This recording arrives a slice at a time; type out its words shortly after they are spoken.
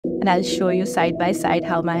And I'll show you side by side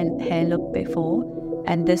how my hair looked before.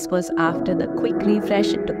 And this was after the quick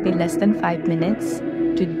refresh. It took me less than 5 minutes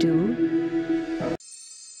to do.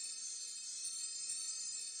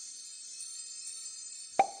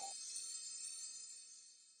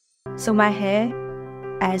 So my hair,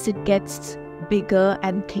 as it gets bigger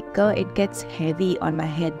and thicker, it gets heavy on my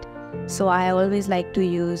head. So I always like to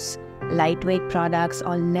use lightweight products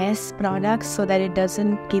or less products so that it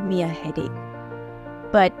doesn't give me a headache.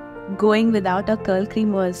 But going without a curl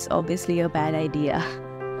cream was obviously a bad idea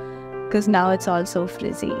because now it's also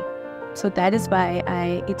frizzy. So that is why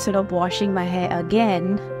instead of washing my hair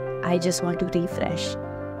again, I just want to refresh.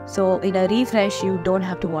 So in a refresh, you don't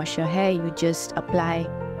have to wash your hair. You just apply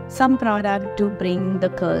some product to bring the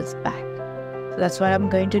curls back. So that's what I'm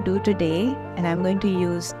going to do today. And I'm going to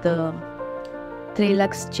use the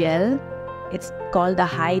Treluxe Gel. It's called the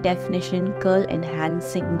High Definition Curl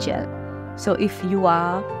Enhancing Gel. So if you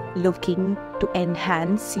are looking to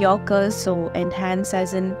enhance your curls, so enhance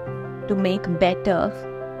as in to make better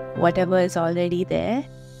whatever is already there,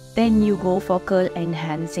 then you go for curl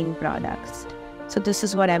enhancing products. So this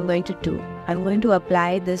is what I'm going to do. I'm going to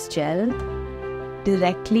apply this gel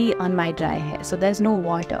directly on my dry hair. So there's no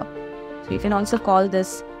water. So you can also call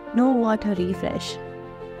this no water refresh.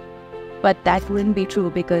 But that wouldn't be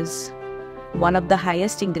true because one of the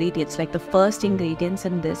highest ingredients, like the first ingredients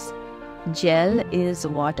in this gel is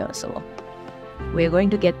water. So we're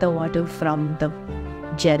going to get the water from the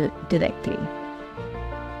gel directly.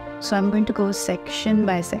 So I'm going to go section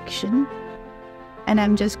by section and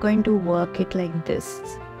I'm just going to work it like this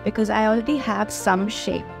because I already have some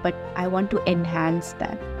shape, but I want to enhance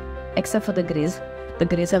that, except for the grays. The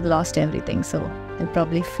grays have lost everything, so I'll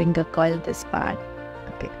probably finger coil this part.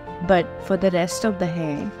 Okay, but for the rest of the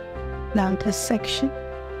hair, now this section,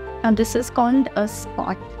 now this is called a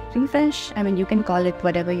spot refresh. I mean, you can call it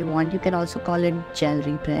whatever you want. You can also call it gel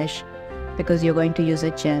refresh because you're going to use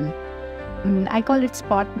a gel. I call it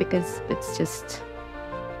spot because it's just,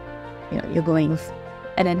 you're going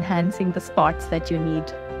and enhancing the spots that you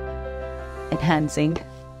need enhancing.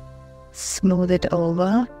 Smooth it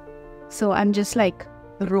over. So I'm just like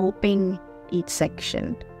roping each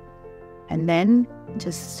section and then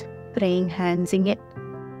just enhancing it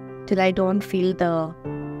till I don't feel the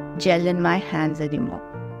gel in my hands anymore.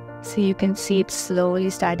 So you can see it's slowly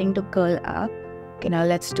starting to curl up. Okay, now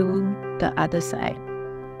let's do the other side.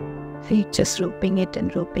 See, just roping it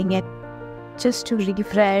and roping it just to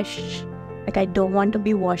refresh. Like I don't want to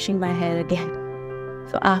be washing my hair again.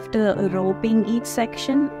 So after roping each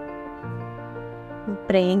section,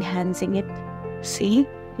 enhancing it, see,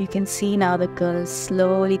 you can see now the curls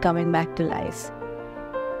slowly coming back to life.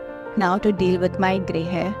 Now to deal with my gray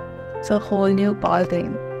hair. So whole new ball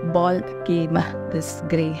game, this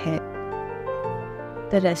gray hair.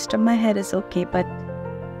 The rest of my hair is okay, but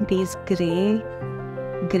these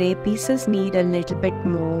gray pieces need a little bit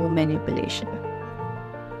more manipulation.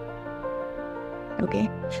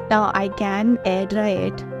 Okay, now I can air dry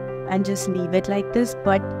it and just leave it like this,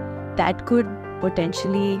 but that could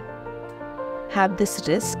potentially have this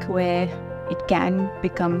risk where it can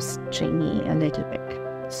become stringy a little bit.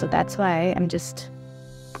 So that's why I'm just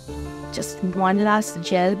one last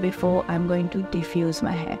gel before I'm going to diffuse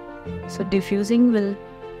my hair. So diffusing will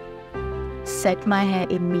set my hair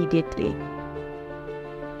immediately,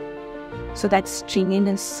 so that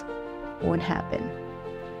stringiness won't happen.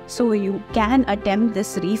 So you can attempt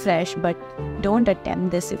this refresh, but don't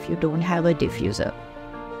attempt this if you don't have a diffuser.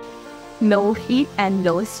 Low heat and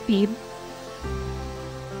low speed.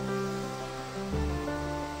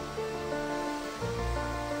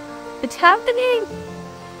 It's happening!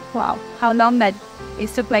 Wow, how long that? It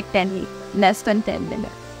took like less than 10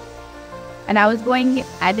 minutes. And I was going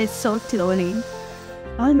at it so slowly.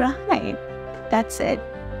 Alright, that's it.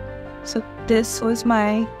 So this was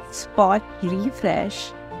my spot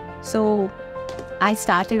refresh. So I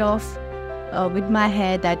started off with my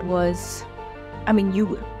hair that was, I mean,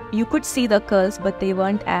 you could see the curls, but they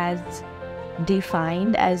weren't as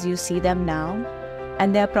defined as you see them now.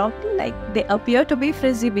 And they're probably like, they appear to be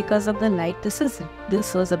frizzy because of the light.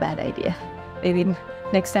 This was a bad idea. Maybe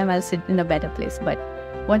next time I'll sit in a better place. But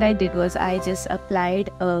what I did was I just applied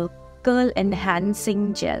a curl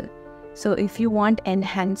enhancing gel. So if you want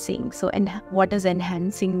enhancing, so what does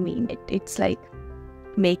enhancing mean? It's like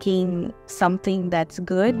making something that's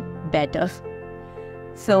good better.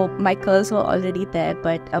 So my curls were already there,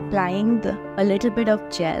 but applying a little bit of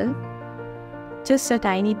gel, just a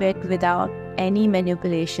tiny bit without any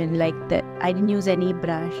manipulation, like that. I didn't use any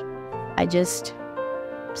brush. I just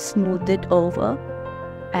smoothed it over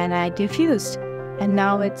and I diffused, and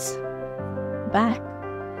now it's back.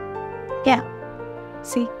 yeah,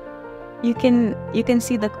 see, you can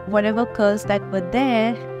see the whatever curls that were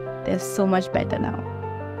there, they're so much better now.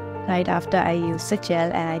 Right after I used the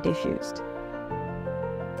gel and I diffused.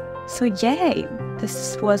 So yay,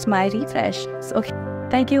 this was my refresh. So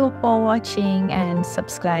thank you for watching and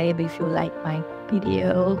subscribe if you like my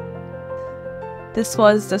video. This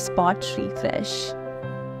was the spot refresh.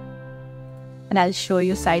 And I'll show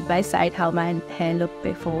you side by side how my hair looked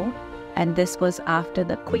before. And this was after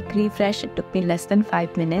the quick refresh. It took me less than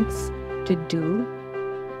 5 minutes to do.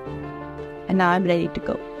 And now I'm ready to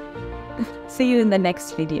go. See you in the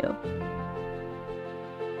next video.